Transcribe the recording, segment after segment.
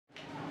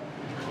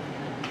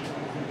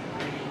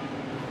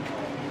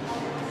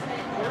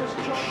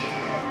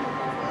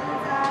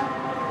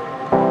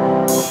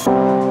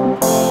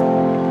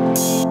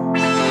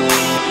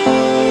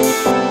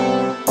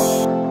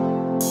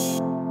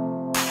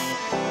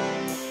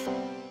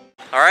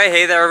Alright,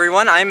 hey there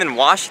everyone. I'm in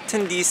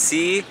Washington,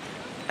 D.C.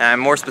 and I'm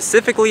more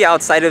specifically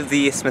outside of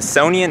the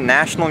Smithsonian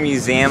National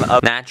Museum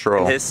of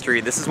Natural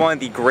History. This is one of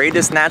the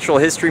greatest natural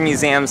history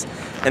museums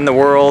in the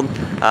world,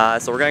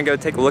 so we're gonna go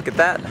take a look at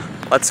that.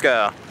 Let's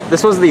go.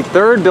 This was the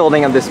third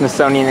building of the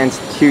Smithsonian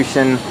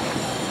Institution,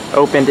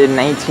 opened in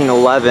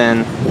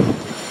 1911.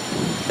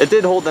 It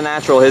did hold the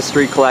natural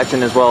history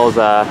collection as well as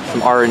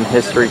some art and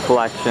history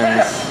collections,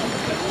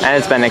 and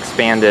it's been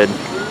expanded.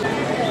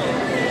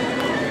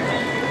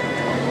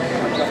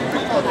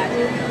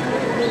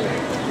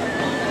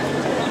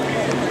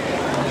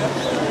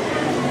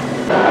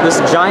 This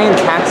giant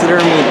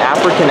taxidermied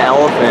African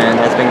elephant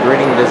has been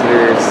greeting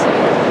visitors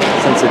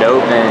since it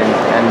opened,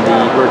 and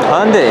the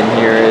rotunda in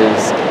here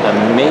is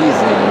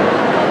amazing.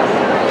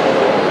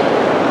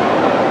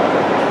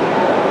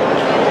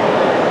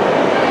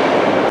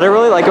 What I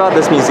really like about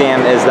this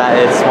museum is that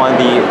it's one of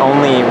the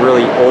only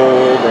really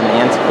old and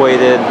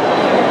antiquated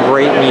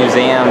great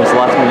museums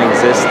left in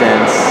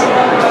existence.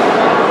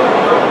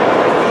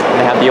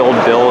 They have the old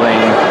building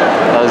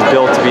that was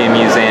built to be a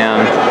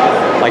museum,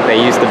 like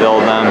they used to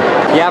build them.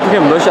 The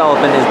African bush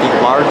elephant is the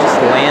largest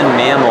land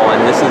mammal,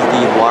 and this is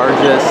the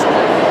largest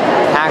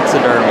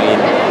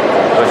taxidermied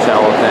bush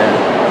elephant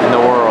in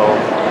the world.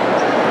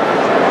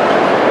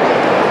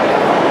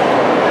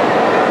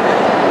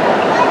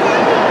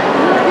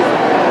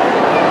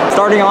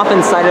 Starting off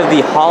inside of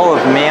the Hall of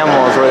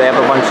Mammals, where they have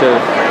a bunch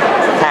of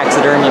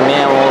taxidermy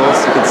mammals.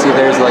 You can see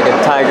there's like a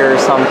tiger or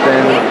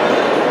something.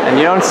 And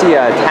you don't see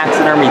a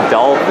taxidermy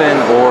dolphin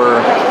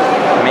or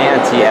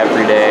manatee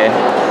every day.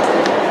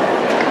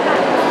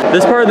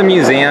 This part of the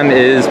museum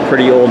is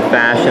pretty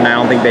old-fashioned. I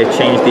don't think they've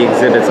changed the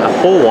exhibits a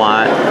whole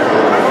lot.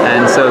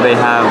 And so they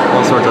have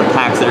all sorts of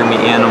taxidermy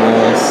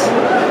animals.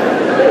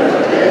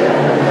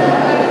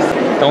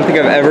 Don't think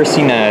I've ever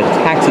seen a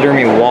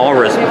taxidermy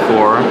walrus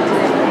before.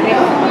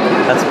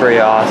 That's pretty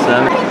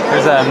awesome.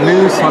 There's a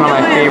moose, one of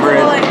my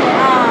favorites.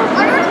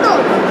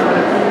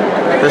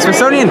 The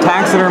Smithsonian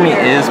taxidermy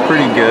is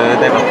pretty good.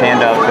 They have a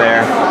panda up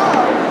there.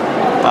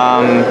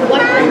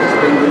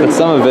 But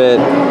some of it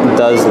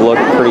does look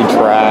pretty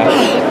trash.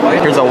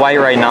 Here's a white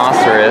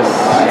rhinoceros.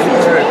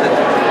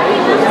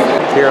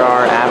 Here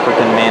are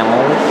African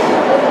mammals.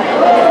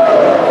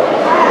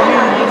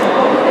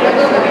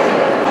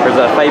 There's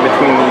a fight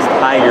between these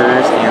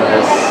tigers and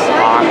this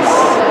ox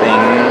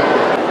thing.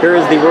 Here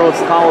is the world's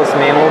tallest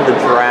mammal, the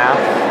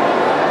giraffe.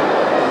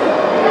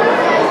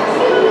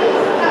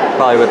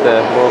 Probably with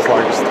the world's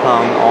largest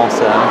tongue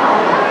also.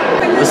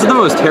 This is the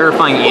most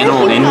terrifying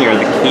animal in here,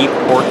 the Cape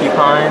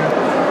porcupine.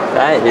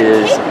 That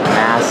is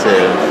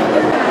massive.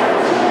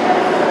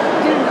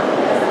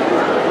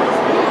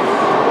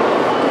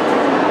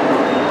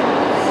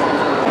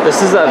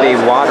 This is of a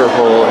water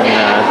hole in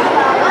the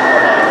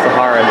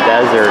Sahara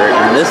Desert,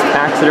 and this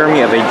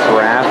taxidermy of a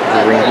giraffe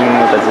drinking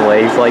with its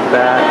legs like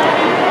that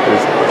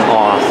is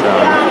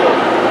awesome.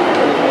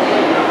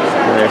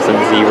 And there's some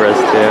zebras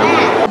too.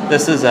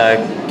 This is a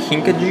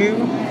kinkajou,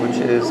 which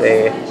is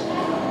a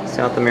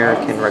South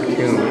American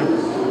raccoon.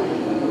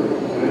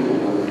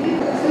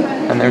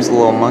 And there's a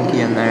little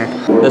monkey in there.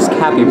 This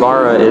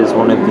capybara is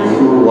one of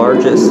the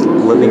largest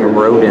living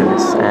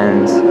rodents,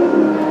 and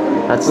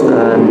that's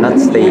the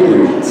nuts they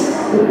eat.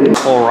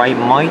 Alright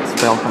mates,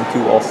 welcome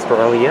to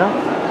Australia,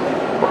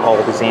 where all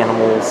these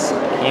animals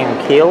can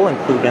kill,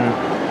 including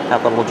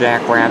that little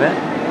jackrabbit.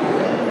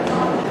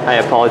 I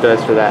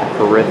apologize for that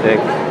horrific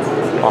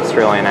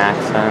Australian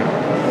accent.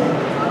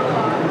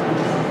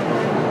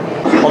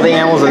 All the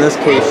animals in this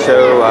case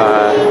show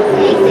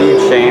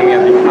food chain. We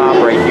have the top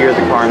right here,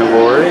 the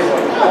carnivores.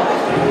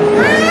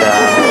 And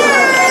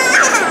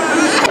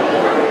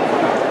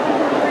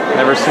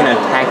never seen a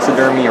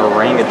taxidermy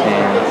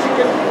orangutan.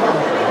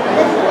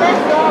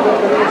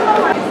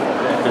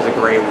 There's a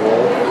gray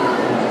wolf.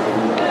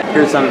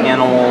 Here's some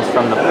animals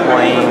from the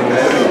plains.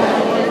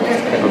 We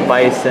have a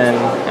bison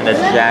and a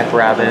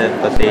jackrabbit,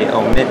 but they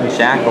omit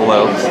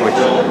jackalopes, which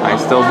I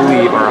still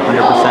believe are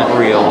 100%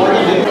 real.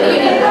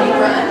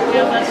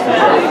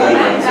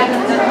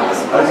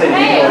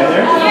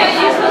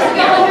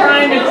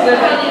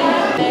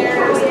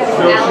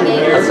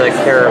 That's a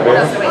caribou.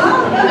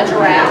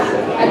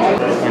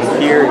 And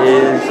here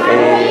is a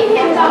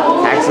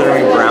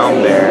taxidermy brown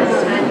bear.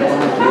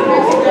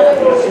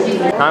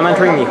 Now I'm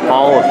entering the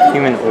Hall of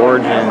Human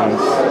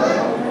Origins.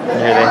 And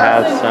here they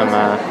have some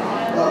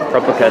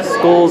replica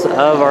skulls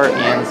of our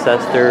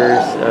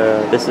ancestors.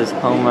 This is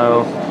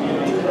Homo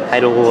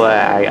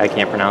Heidelberg, I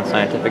can't pronounce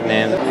scientific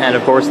names. And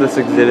of course this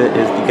exhibit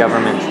is the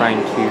government trying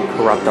to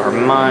corrupt our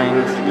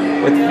minds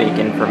with fake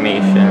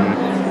information.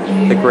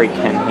 The great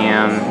Ken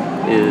Ham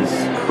is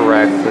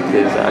correct with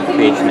his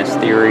creationist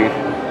theory.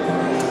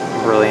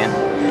 Brilliant.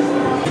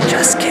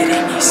 Just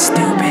kidding, you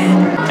stupid.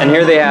 And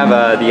here they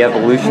have the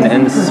evolution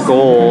in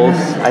skulls.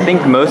 I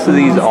think most of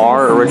these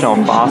are original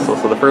fossils.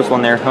 So the first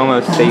one there,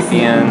 Homo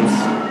sapiens.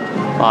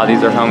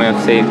 These are Homo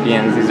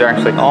sapiens. These are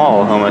actually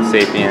all Homo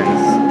sapiens.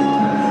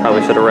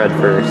 Probably should have read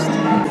first.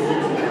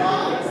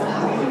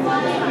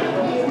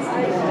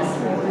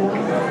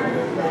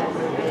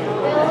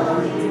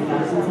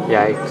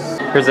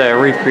 Yikes. Here's a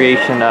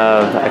recreation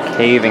of a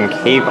cave and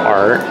cave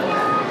art.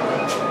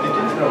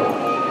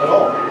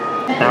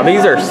 Now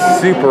these are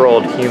super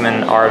old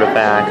human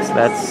artifacts.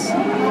 That's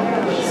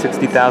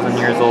 60,000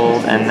 years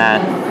old, and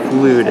that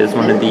flute is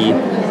one of the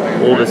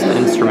oldest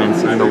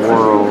instruments in the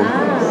world.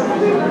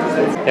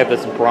 They have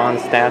this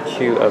bronze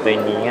statue of a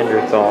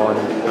Neanderthal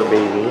and her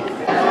baby.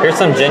 Here's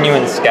some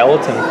genuine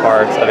skeleton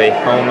parts of a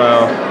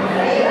Homo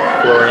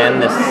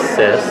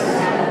floresiensis,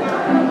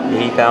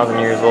 80,000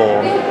 years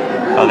old.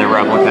 Oh, they're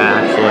replica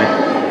actually.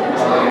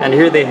 And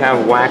here they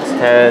have wax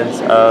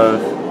heads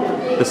of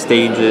the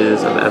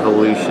stages of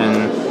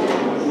evolution.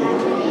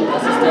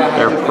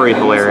 They're pretty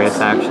hilarious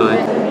actually.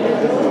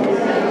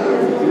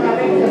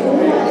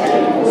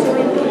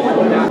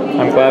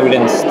 I'm glad we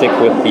didn't stick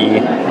with the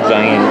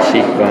giant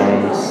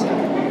cheekbones.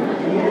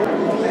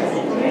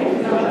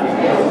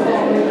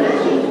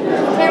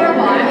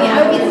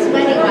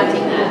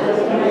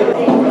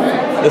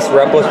 This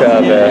replica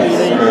of a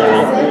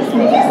skull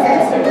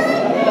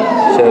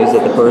shows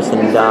that the person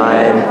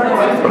died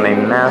from a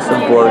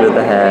massive blow to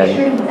the head,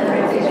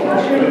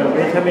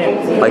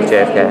 like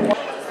JFK.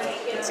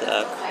 It's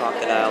a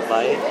crocodile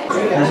bite.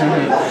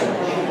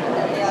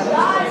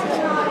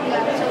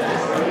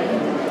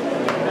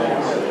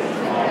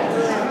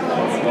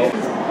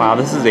 Wow,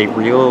 this is a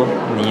real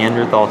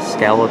Neanderthal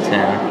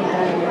skeleton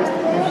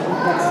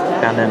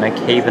found in a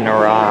cave in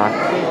Iraq.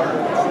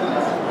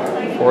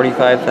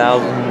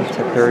 45,000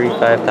 to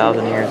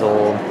 35,000 years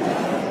old.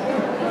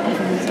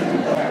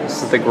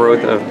 This is the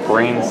growth of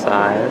brain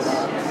size.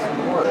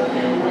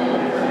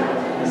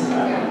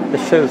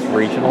 This shows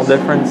regional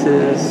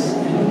differences.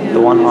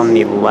 The one on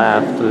the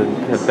left would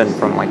have been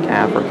from like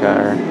Africa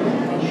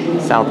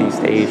or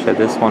Southeast Asia.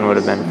 This one would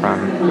have been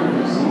from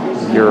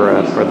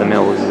Europe or the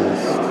Middle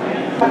East.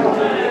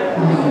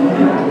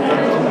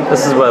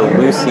 This is what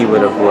Lucy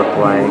would have looked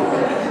like.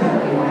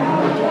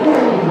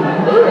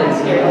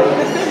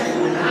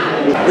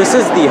 This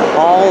is the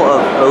Hall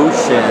of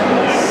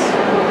Oceans.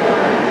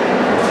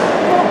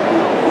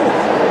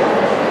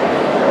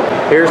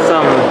 Here's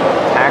some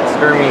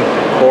taxidermy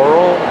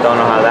coral. Don't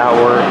know how that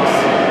works.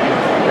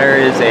 There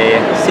is a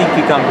sea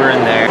cucumber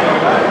in there.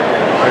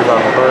 There's a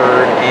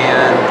bird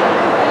and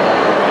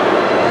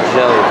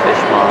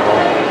jellyfish model.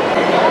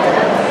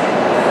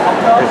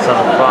 There's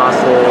some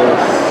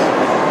fossils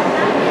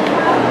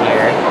in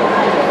here.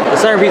 The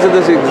centerpiece of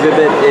this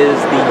exhibit is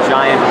the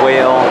giant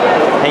whale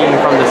hanging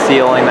from the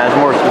ceiling. That is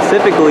more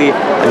specifically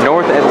the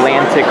North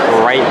Atlantic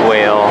right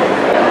whale.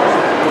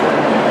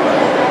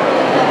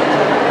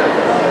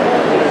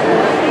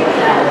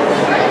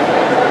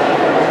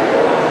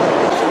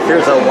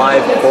 Here's a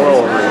live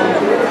coral reef.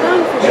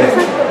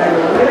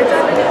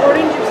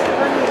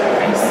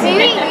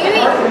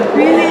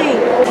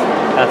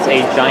 That's a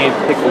giant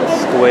pickled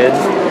squid.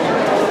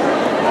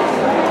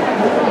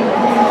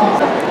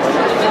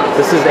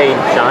 This is a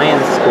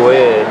giant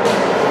squid.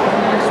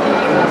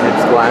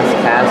 Its glass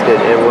casket.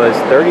 It was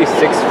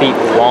 36 feet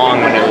long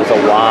when it was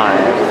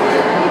alive.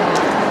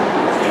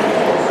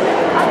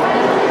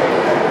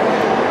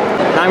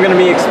 Now I'm going to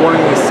be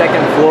exploring the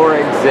second floor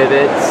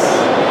exhibits.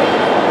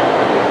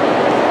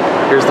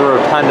 Here's the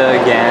rotunda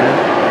again.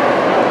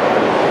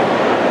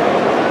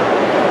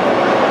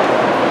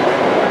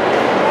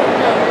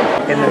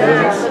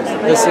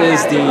 This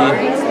is the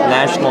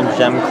National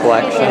Gem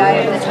Collection.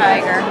 The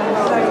tiger.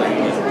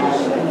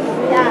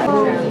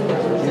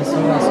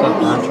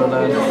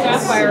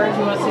 Sapphires.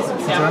 You want to see some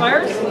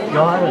sapphires?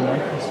 No, I don't know.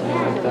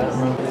 Like that.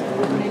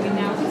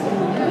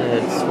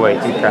 It's way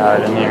too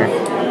crowded in here.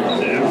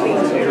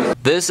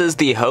 This is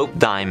the Hope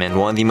Diamond,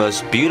 one of the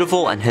most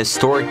beautiful and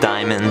historic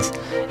diamonds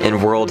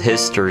in world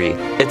history.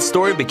 Its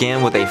story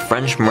began with a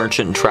French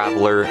merchant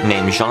traveler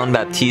named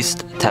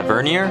Jean-Baptiste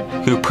Tavernier,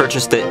 who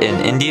purchased it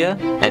in India,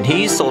 and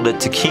he sold it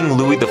to King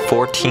Louis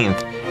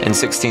XIV in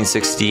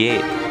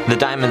 1668. The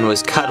diamond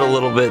was cut a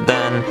little bit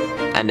then,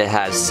 and it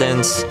has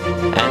since,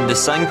 and the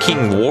Sun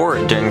King wore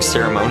it during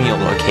ceremonial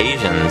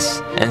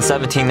occasions. In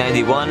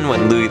 1791,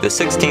 when Louis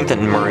XVI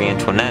and Marie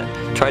Antoinette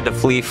tried to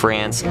flee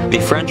France, the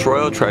French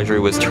royal treasury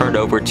was turned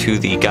over to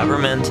the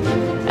government,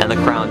 and the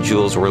crown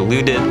jewels were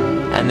looted,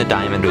 and the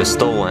diamond was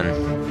stolen.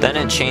 Then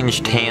it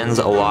changed hands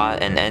a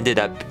lot and ended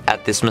up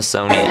at the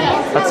Smithsonian.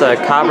 That's a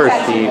copper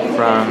sheet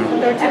from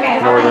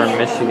northern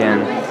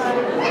Michigan.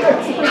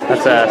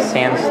 That's a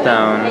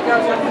sandstone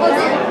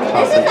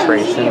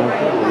concentration.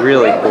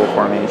 Really cool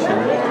formation.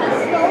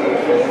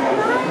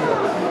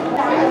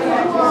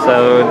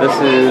 So this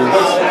is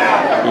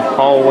the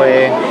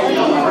hallway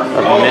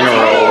of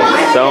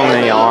minerals. So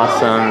many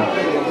awesome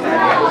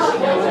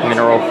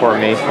mineral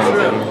formations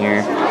in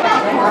here.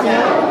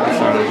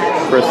 Some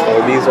crystal.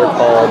 These are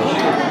called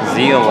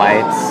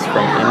zeolites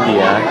from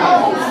India.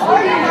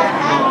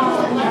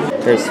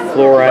 There's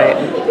fluorite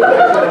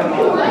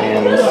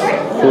and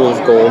fool's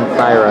gold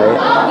pyrite.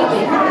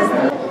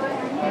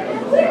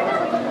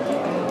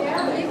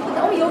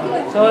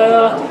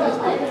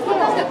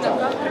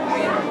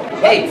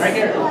 Hey, right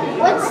here.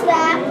 What's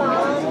that,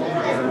 Mom?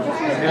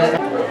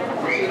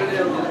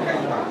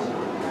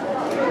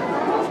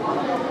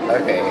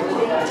 Okay.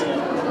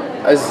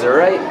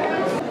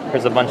 Azurite?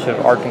 There's a bunch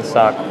of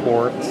Arkansas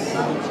quartz.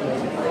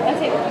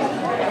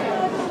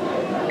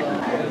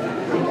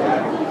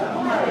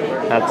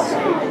 That's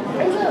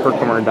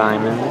Herkimer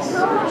diamonds.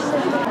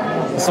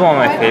 This is one of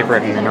my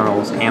favorite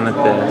minerals,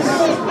 amethyst.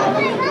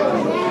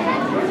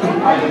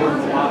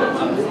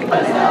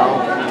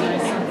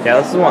 Yeah,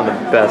 this is one of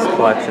the best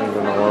collections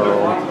in the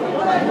world.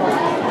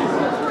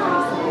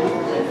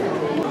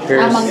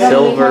 Here's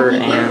silver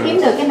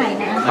and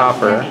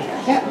copper.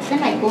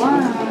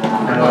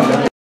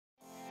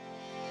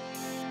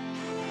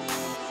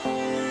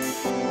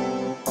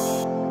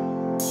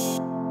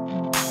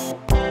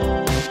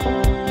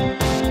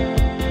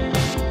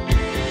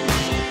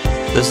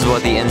 This is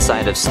what the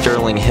inside of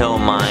Sterling Hill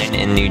Mine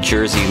in New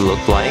Jersey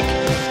looked like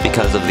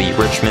because of the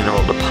rich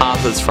mineral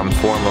deposits from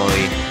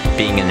formerly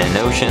being in an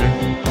ocean.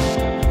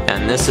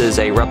 And this is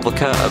a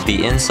replica of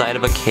the inside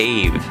of a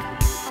cave.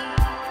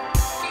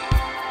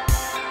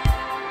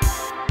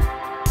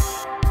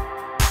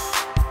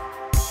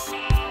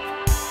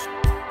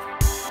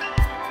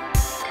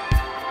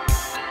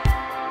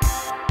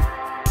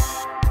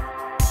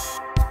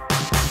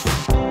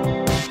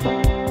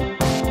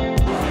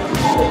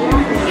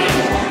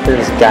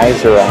 There's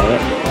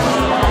geyserite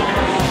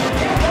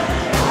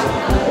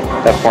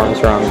that forms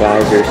around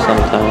geysers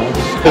sometimes.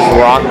 There's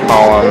rock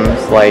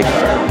columns like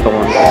the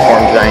ones that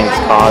form Giant's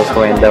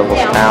Causeway and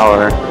Devil's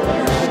Tower.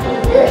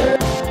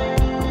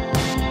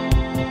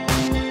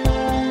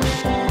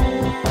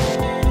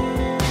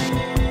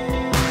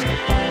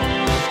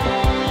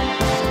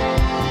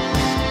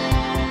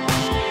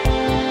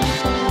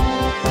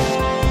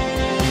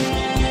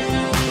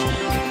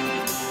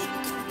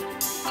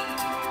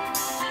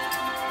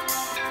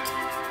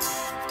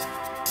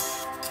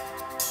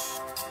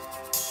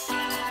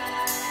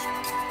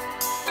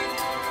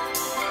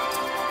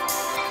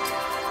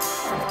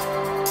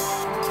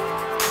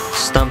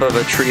 Stump of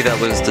a tree that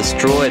was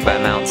destroyed by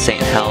Mount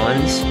St.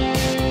 Helens.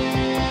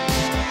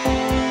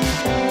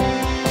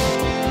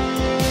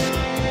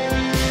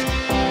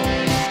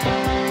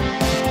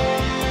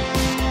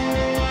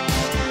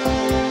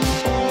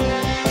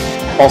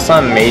 While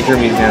some major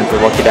museums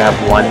are lucky to have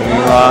one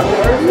moon rock,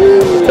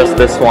 just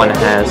this one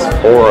has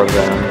 4 of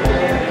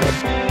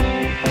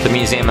them. The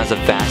museum has a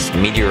vast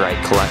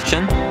meteorite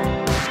collection.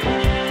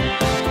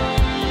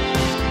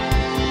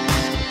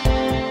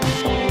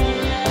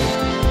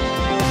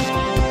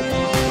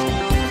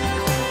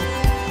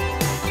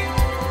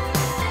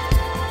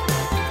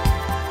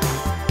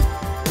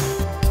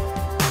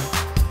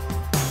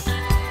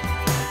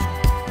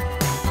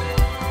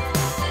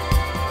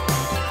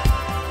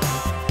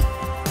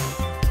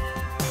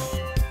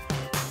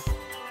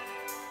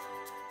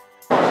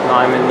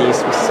 I'm in the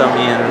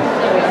Smithsonian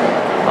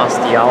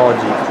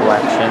osteology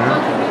collection.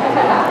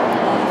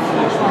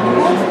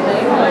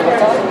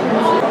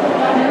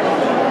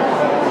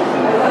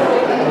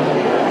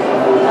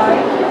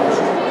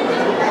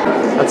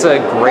 That's a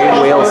gray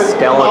whale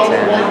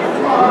skeleton.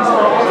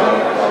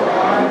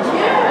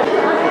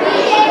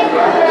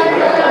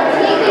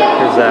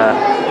 There's a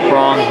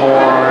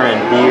pronghorn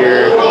and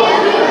deer.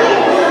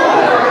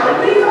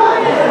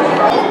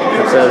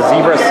 There's a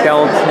zebra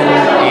skeleton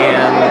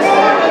and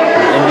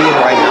Indian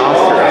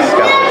rhinoceros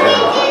skeleton.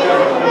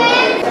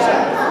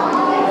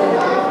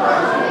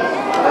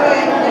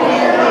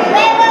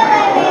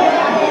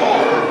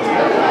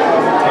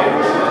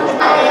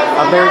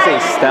 There's a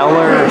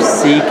stellar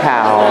sea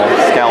cow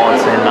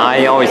skeleton.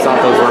 I always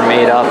thought those were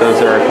made up.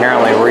 Those are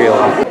apparently real.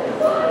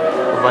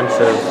 A bunch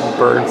of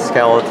bird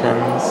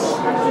skeletons.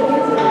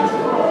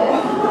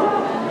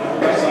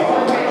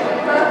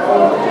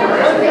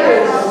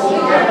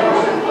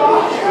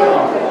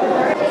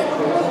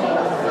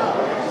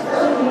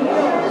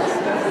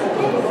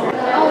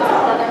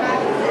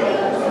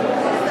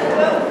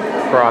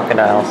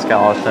 Crocodile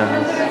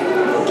skeletons.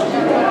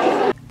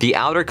 The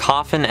outer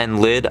coffin and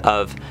lid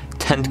of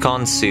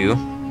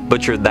Tentgonsu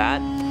butchered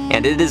that,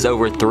 and it is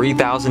over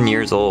 3,000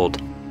 years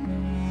old.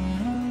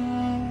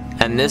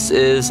 And this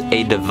is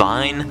a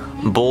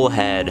divine bull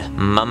head,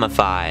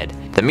 mummified.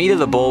 The meat of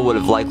the bull would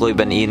have likely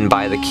been eaten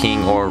by the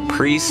king or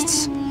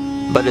priests,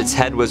 but its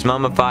head was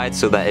mummified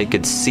so that it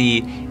could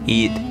see,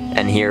 eat,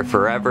 and hear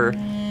forever.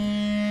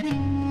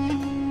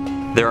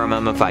 There are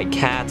mummified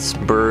cats,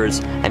 birds,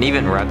 and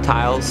even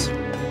reptiles.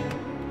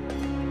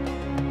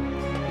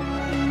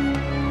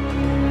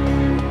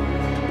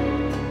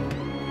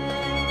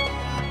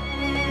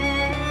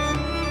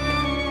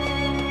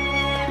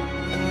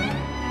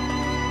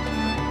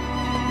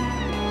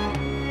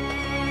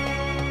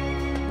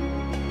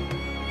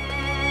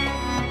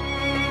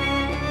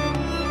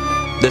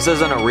 This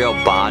isn't a real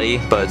body,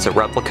 but it's a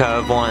replica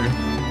of one.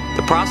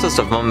 The process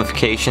of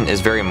mummification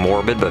is very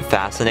morbid but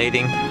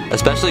fascinating,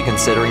 especially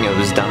considering it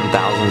was done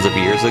thousands of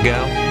years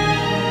ago.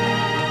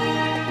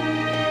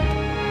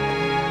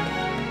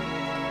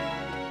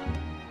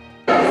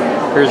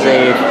 There's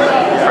a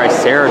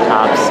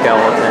Triceratops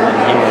skeleton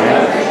in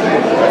here.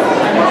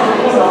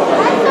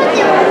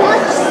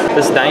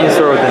 This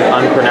dinosaur with an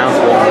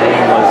unpronounceable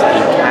name was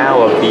the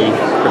cow of the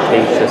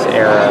Cretaceous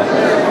era.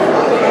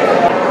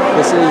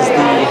 This is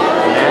the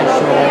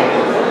National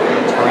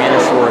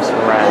Tyrannosaurus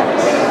Rex.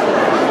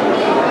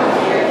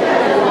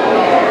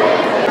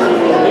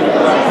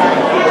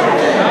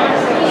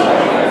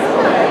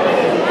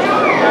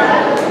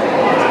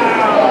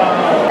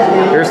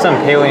 Here's some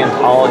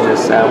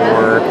paleontologists at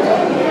work,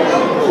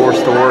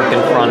 forced to work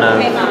in front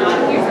of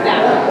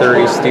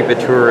 30 stupid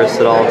tourists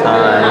at all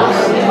times.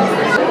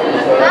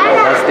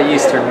 That's the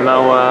eastern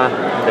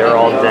moa. They're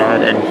all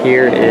dead. And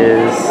here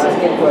is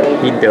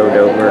the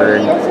dodo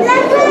bird.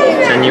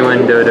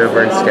 Genuine dodo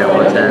bird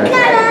skeleton.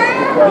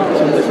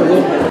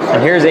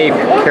 And here's a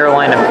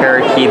Carolina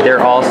parakeet.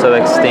 They're also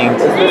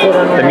extinct.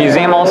 The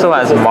museum also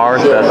has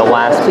Martha, the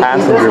last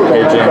passenger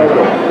pigeon,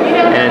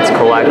 in its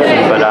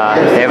collection, but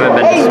they haven't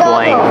been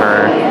displaying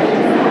her.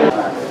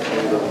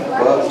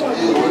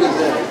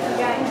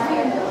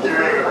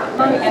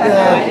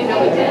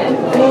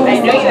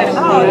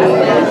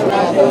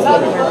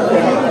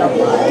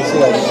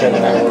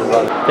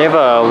 They have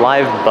a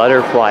live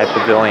butterfly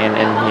pavilion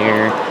in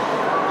here,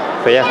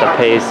 but you have to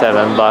pay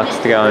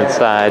 $7 to go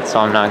inside, so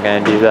I'm not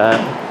going to do that.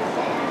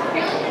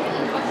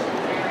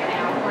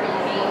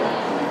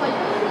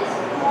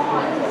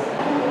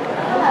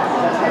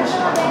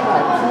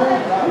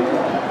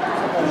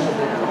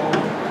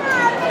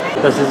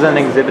 This is an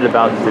exhibit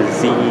about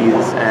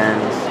disease,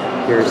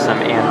 and here's some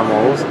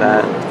animals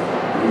that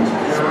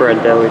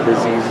spread deadly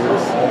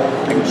diseases,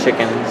 like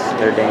chickens.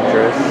 They're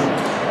dangerous.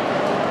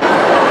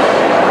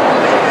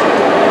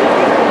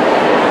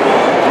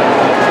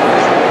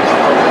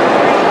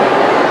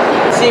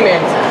 Sea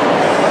mantis.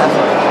 That's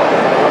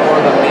one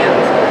of the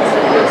mantis.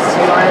 The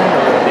sea lion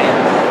or the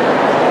mantis?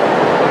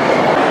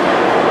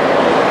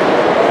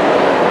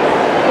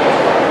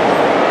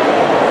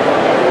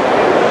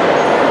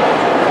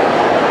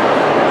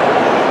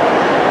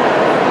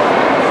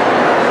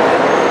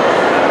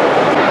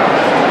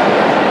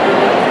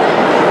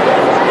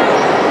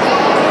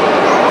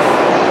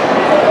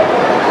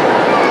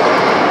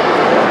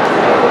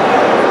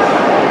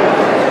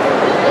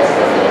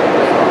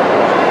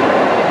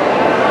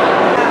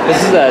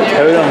 This is a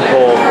totem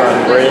pole from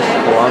British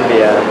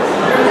Columbia.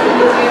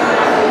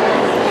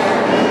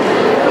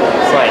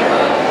 It's like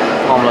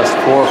almost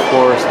 4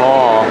 floors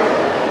tall.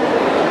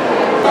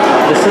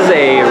 This is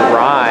a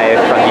rye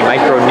from the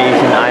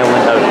Micronesian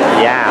island of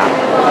Yap,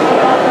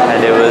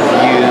 and it was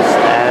used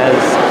as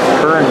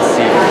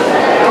currency.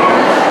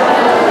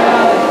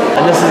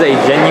 And this is a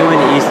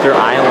genuine Easter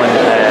Island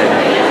egg.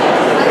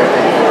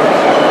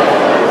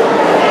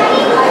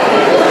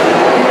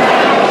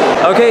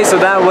 Okay, so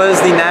that was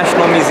the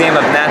National Museum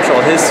of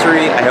Natural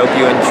History. I hope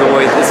you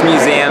enjoyed. This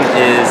museum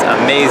is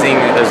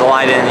amazing. There's a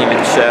lot I didn't even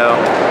show.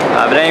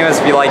 But anyways,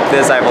 if you like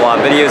this, I have a lot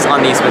of videos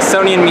on the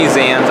Smithsonian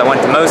museums. I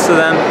went to most of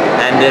them,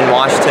 and in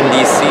Washington,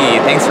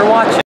 D.C. Thanks for watching.